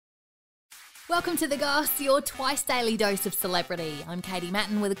Welcome to The Goss, your twice daily dose of celebrity. I'm Katie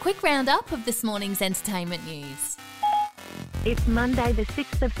Matten with a quick roundup of this morning's entertainment news. It's Monday the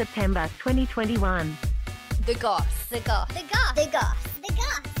 6th of September 2021. The Goss. The Goss. The Goss. The Goss. The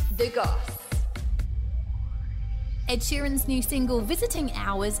Goss. The Goss. Ed Sheeran's new single, Visiting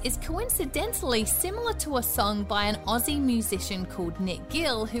Hours, is coincidentally similar to a song by an Aussie musician called Nick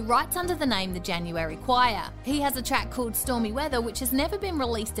Gill, who writes under the name The January Choir. He has a track called Stormy Weather, which has never been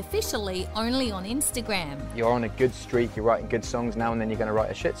released officially, only on Instagram. You're on a good streak, you're writing good songs, now and then you're going to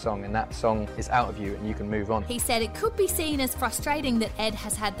write a shit song, and that song is out of you and you can move on. He said it could be seen as frustrating that Ed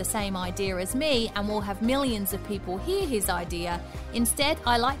has had the same idea as me and will have millions of people hear his idea. Instead,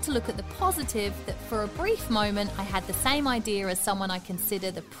 I like to look at the positive that for a brief moment I had the same idea as someone I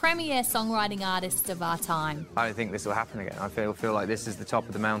consider the premier songwriting artist of our time. I don't think this will happen again. I feel like this is the top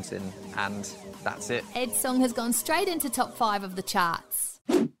of the mountain and that's it. Ed's song has gone straight into top 5 of the charts.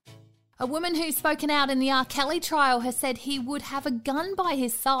 A woman who's spoken out in the R. Kelly trial has said he would have a gun by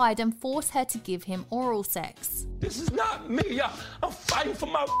his side and force her to give him oral sex. This is not me. I'm fighting for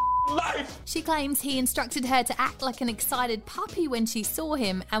my life. She claims he instructed her to act like an excited puppy when she saw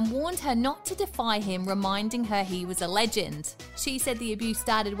him and warned her not to defy him, reminding her he was a legend. She said the abuse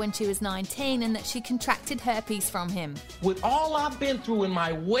started when she was 19 and that she contracted herpes from him. With all I've been through in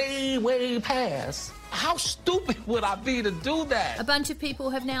my way past, how stupid would I be to do that? A bunch of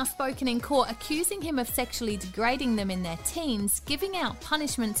people have now spoken in court accusing him of sexually degrading them in their teens, giving out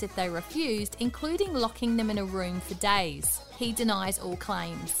punishments if they refused, including locking them in a room for days. He denies all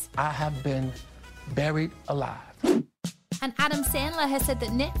claims. I have been buried alive. And Adam Sandler has said that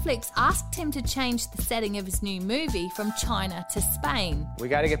Netflix asked him to change the setting of his new movie from China to Spain. We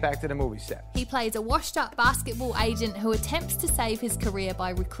got to get back to the movie set. He plays a washed-up basketball agent who attempts to save his career by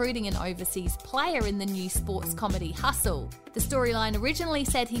recruiting an overseas player in the new sports comedy Hustle. The storyline originally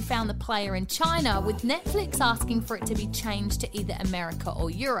said he found the player in China, with Netflix asking for it to be changed to either America or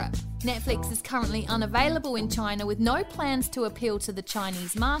Europe. Netflix is currently unavailable in China, with no plans to appeal to the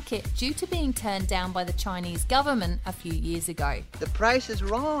Chinese market due to being turned down by the Chinese government a few years ago. The price is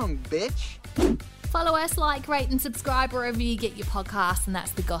wrong, bitch. Follow us, like, rate and subscribe wherever you get your podcasts, and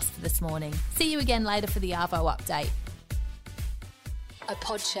that's The Goss for this morning. See you again later for the Arvo update. A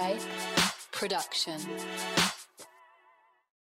Podshape production.